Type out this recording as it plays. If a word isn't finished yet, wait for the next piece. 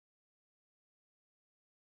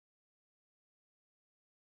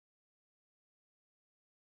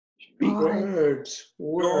Words,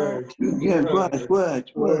 words, Yeah,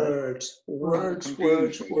 words.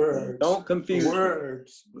 words. Don't confuse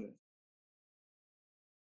words.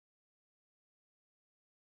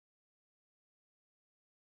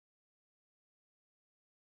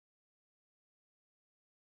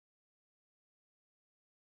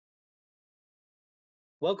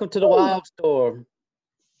 Welcome to the Wild Store.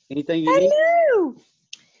 Anything you need? Hello.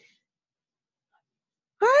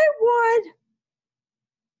 I want,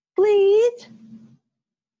 please,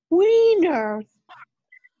 wieners.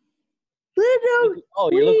 Little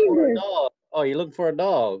Oh, you're looking for a wieners. dog. Oh, you're looking for a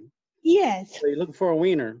dog. Yes. So you're looking for a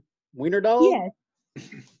wiener. Wiener dog? Yes.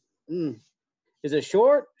 Mm. Is it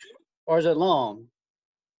short or is it long?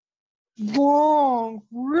 Long.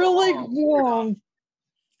 Really long.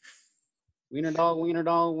 Wiener dog, wiener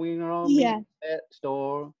dog, wiener dog. Yeah. Pet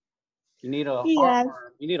store. You need a Yes.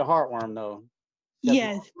 heartworm. You need a heartworm though. You got some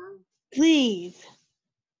Yes. heartworm? Please.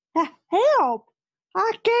 Help.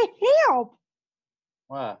 I can't help.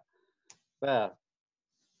 Wow. Wow.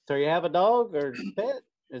 So you have a dog or pet?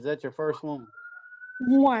 Is that your first one?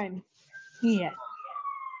 One. Yes.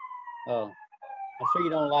 Oh, I'm sure you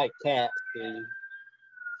don't like cats, do you?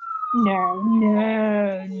 No.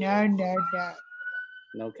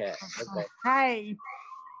 No cat. Okay. Hey.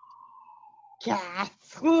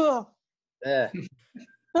 Cats. Ugh. Yeah,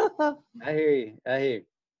 I hear you. I hear you.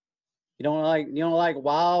 You don't like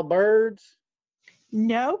wild birds?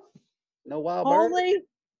 Nope. No wild birds? Only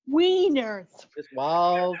wieners. Just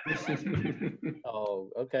wild. Oh,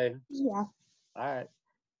 okay. Yeah. All right.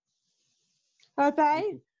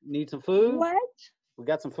 Okay. Need some food? What? We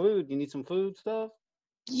got some food. You need some food stuff?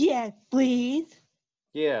 Yes, please.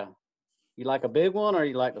 Yeah. You like a big one or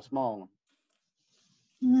you like the small one?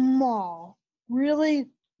 Small. Really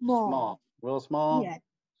small. Small. Real small? Yes.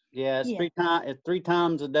 Yeah, it's Yeah. it's 3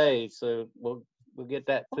 times a day, so we'll get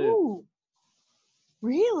that too. Oh.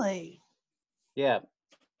 Really? Yeah.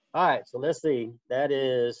 All right, so let's see. That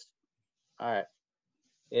is all right.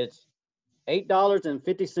 It's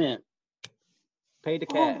 $8.50. Pay the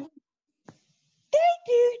cash. Oh, thank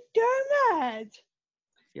you so much.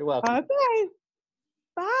 You're welcome. Okay.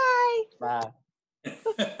 Bye. Bye.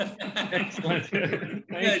 Excellent.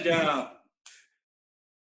 Good job.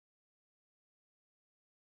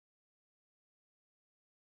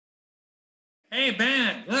 Hey,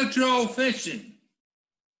 Ben, let's go fishing.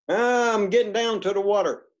 I'm getting down to the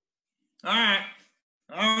water. All right.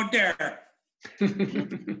 Oh, there.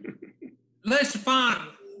 Let's find,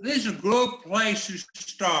 this is a good place to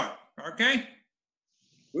start, okay?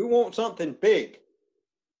 We want something big.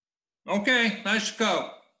 Okay, let's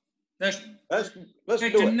go. Let's Let's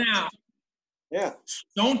catch do it it. now. Yeah.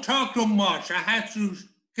 Don't talk too much. I have to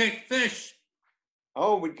catch fish.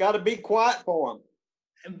 Oh, we got to be quiet for them.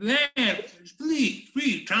 Man,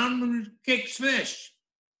 please, time to catch fish.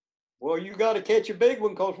 Well, you got to catch a big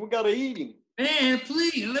one because we got to eat him. Man,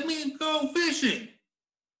 please, let me go fishing.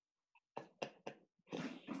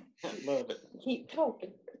 I love it. Keep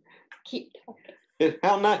talking. Keep talking.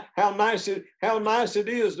 How nice it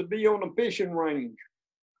is to be on a fishing range.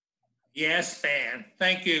 Yes, man.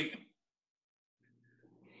 Thank you.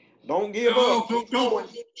 Don't give up. Keep going.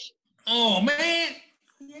 Oh, man.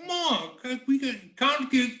 Come on. We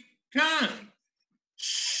got good time.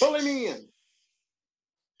 Pull him in.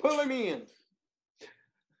 Pull him in.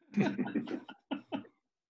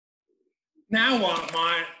 Now what,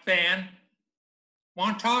 my fan?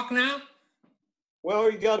 Want to talk now?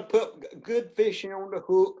 Well, you got to put good fishing on the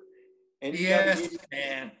hook. And you gotta Yes, get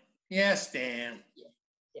Dan. Yes, Dan.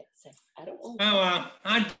 Yes, I don't want. Oh, well,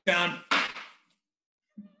 I'm done.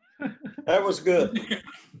 That was good.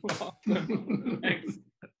 Thanks.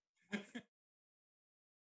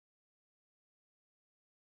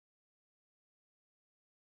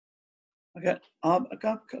 Okay,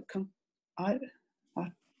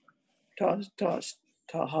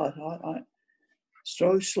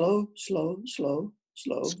 slow.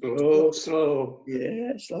 Slow.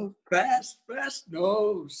 Yeah, slow. Fast.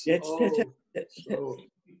 No. Yes, Slow.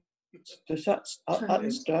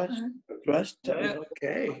 Thrust.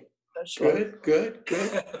 Okay. Slow. Good.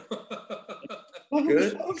 Good.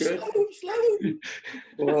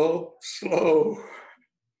 Slow.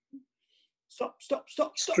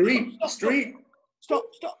 Stop. Street. Stop.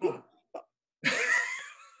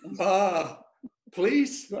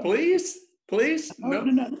 Please. No.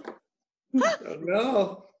 No.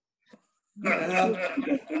 Slow.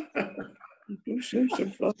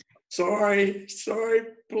 Sorry,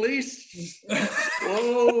 please.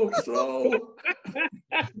 Slow.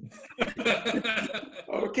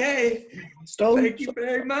 Okay. Stop. Thank you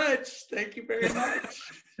very much.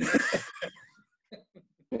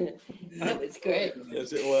 That was great.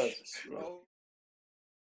 Yes, it was. Slow.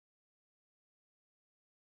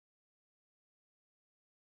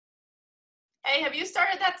 Hey, have you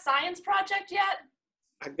started that science project yet?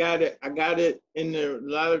 I got it. I got it in the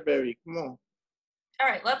library. Come on. All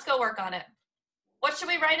right, let's go work on it. What should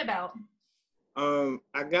we write about?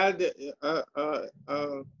 I got it.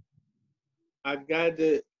 I got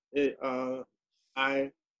it.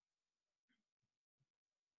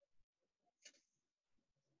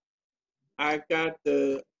 I got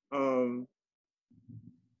um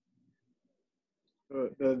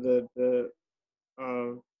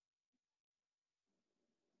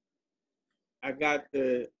I got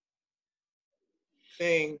the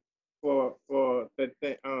thing for the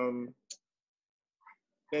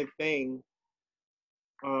thing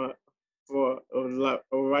for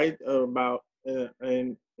right about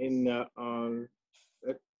in the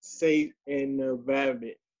let's say in the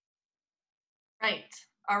rabbit. Right,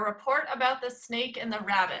 a report about the snake and the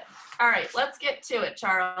rabbit. All right, let's get to it,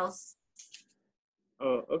 Charles.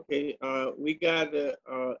 Okay. We got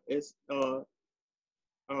it's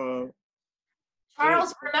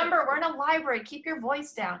Charles, remember, we're in a library. Keep your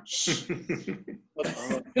voice down. Shh.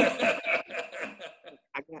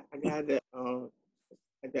 I got the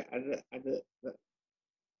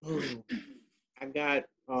I got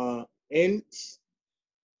inch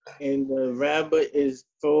and the rabbit is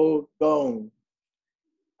full grown.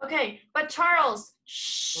 Okay, but Charles,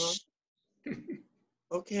 shh.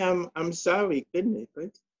 Okay, I'm sorry, goodness,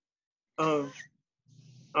 but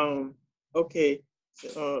okay,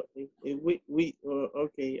 so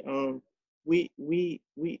okay,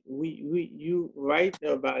 you write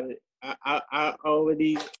about it. I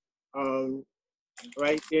already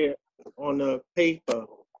right there on the paper.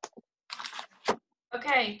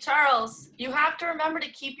 Okay, Charles, you have to remember to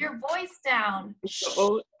keep your voice down.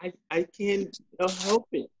 Oh, I can't help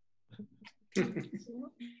it.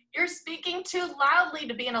 You're speaking too loudly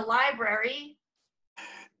to be in a library.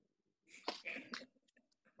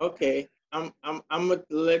 Okay, I'm gonna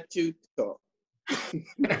let you talk.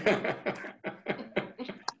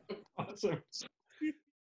 Awesome.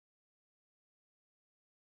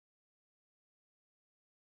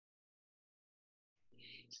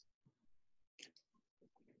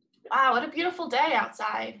 Wow, what a beautiful day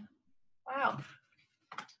outside. Wow.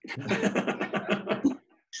 Who's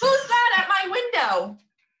that at my window?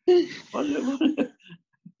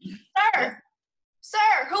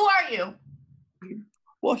 Sir, who are you?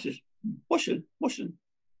 Washing.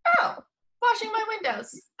 Oh, washing my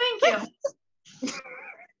windows. Thank you.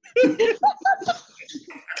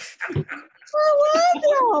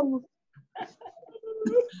 Oh,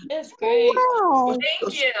 That's great. wow.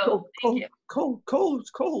 Thank you. Thank you. Cold.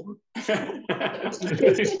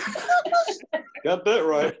 Got that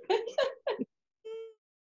right.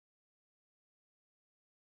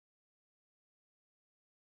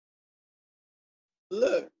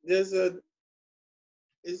 Look, there's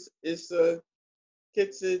it's a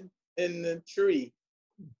kitchen in the tree.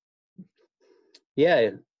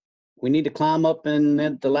 Yeah, we need to climb up in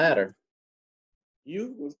the ladder.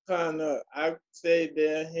 You was kind of, I stay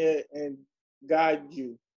down here and guide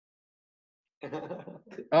you.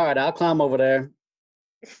 All right, I'll climb over there.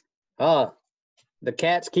 Oh, the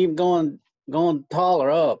cats keep going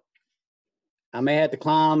taller up. I may have to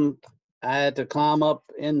climb. I had to climb up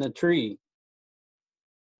in the tree.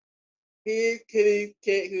 Here, kitty.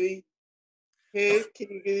 Here,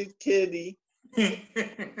 kitty.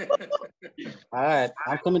 All right,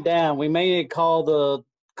 I'm coming down. We may need to call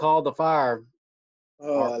the fire.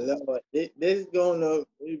 Oh Lord, this is gonna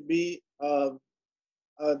be a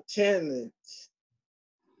challenge.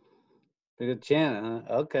 To the channel,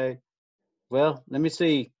 huh? Okay. Well, let me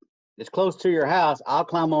see. It's close to your house. I'll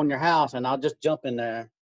climb on your house and I'll just jump in there.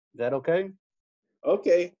 Is that okay?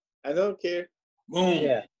 Okay, I don't care. Boom.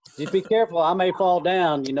 Yeah. Just be careful. I may fall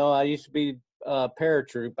down. You know, I used to be a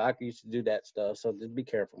paratroop. I used to do that stuff. So just be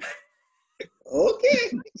careful.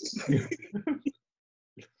 Okay.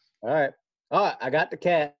 All right. I got the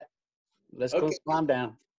cat. Let's go Okay. climb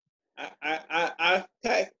down. I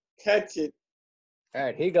catch it. All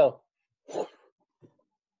right, here you go.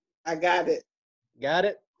 I got it. Got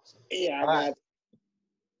it? Yeah, I All got right. it.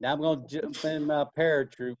 Now I'm gonna jump in my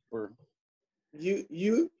paratrooper.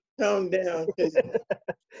 You come down. 'Cause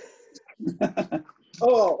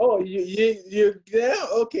you're down.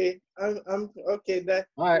 Okay, I'm okay. That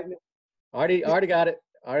All right. Already got it.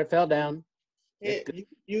 Already fell down. yeah,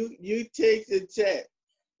 you take the check.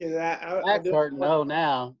 'Cause I Back's don't hurting. want- No,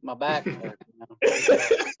 now my back's hurting. Now.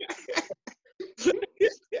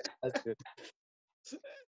 That's good.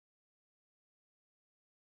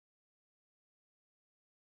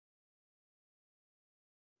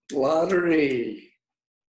 lottery.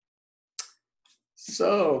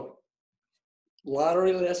 So,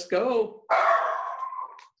 lottery, let's go.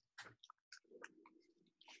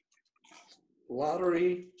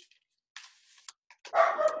 Lottery.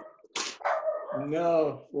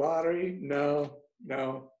 No, lottery, no,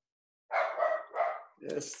 no.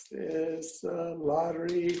 This is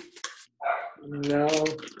lottery. No,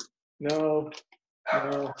 no,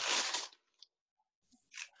 no.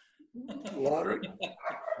 Lottery,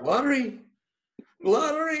 lottery,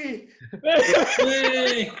 lottery.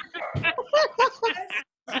 Hey,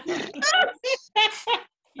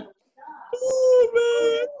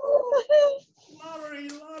 Lottery,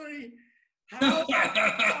 lottery. How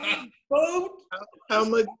boat? How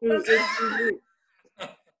much is it?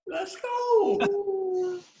 Let's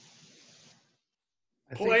go.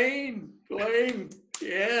 I think Plane, plane,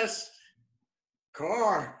 yes.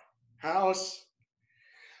 Car, house.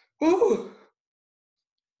 Ooh,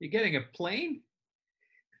 you're getting a plane?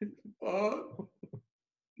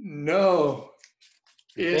 no.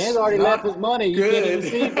 It's Van's already not left his money. You can't even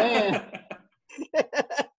good. see Van.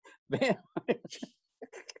 Van.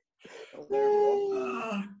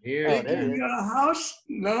 Here Oh, you there go. it is. A house?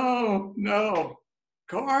 No, no.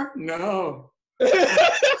 Car? No.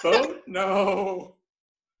 Boat? No.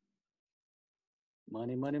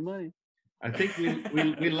 Money, money, money. I think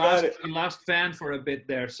we lost Van for a bit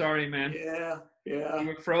there. Sorry, man. Yeah, You yeah.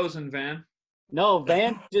 were frozen, Van. No,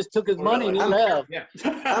 Van just took his money and he Really? left. Yeah.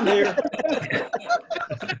 I'm here.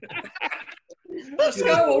 Let's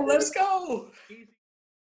go, let's go.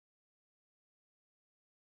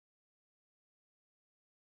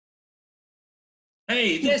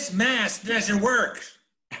 hey, this mask doesn't work.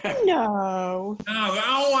 No.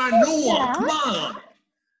 Oh, I know it. Come on.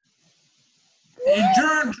 It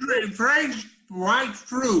turns right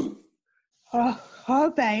through. Oh,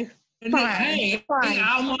 okay. And Fine, hey, fine,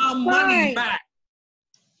 I want money fine. back.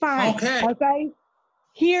 Fine. Okay. Okay.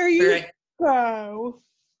 Here you Okay. go.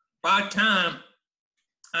 By time,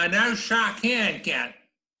 I know shot can.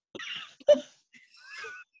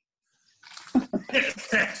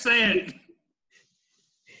 That's it.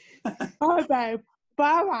 Okay.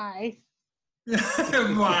 Bye-bye.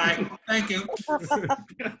 Bye. Thank you.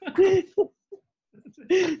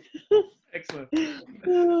 Excellent.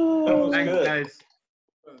 Oh. was Thanks, good. guys.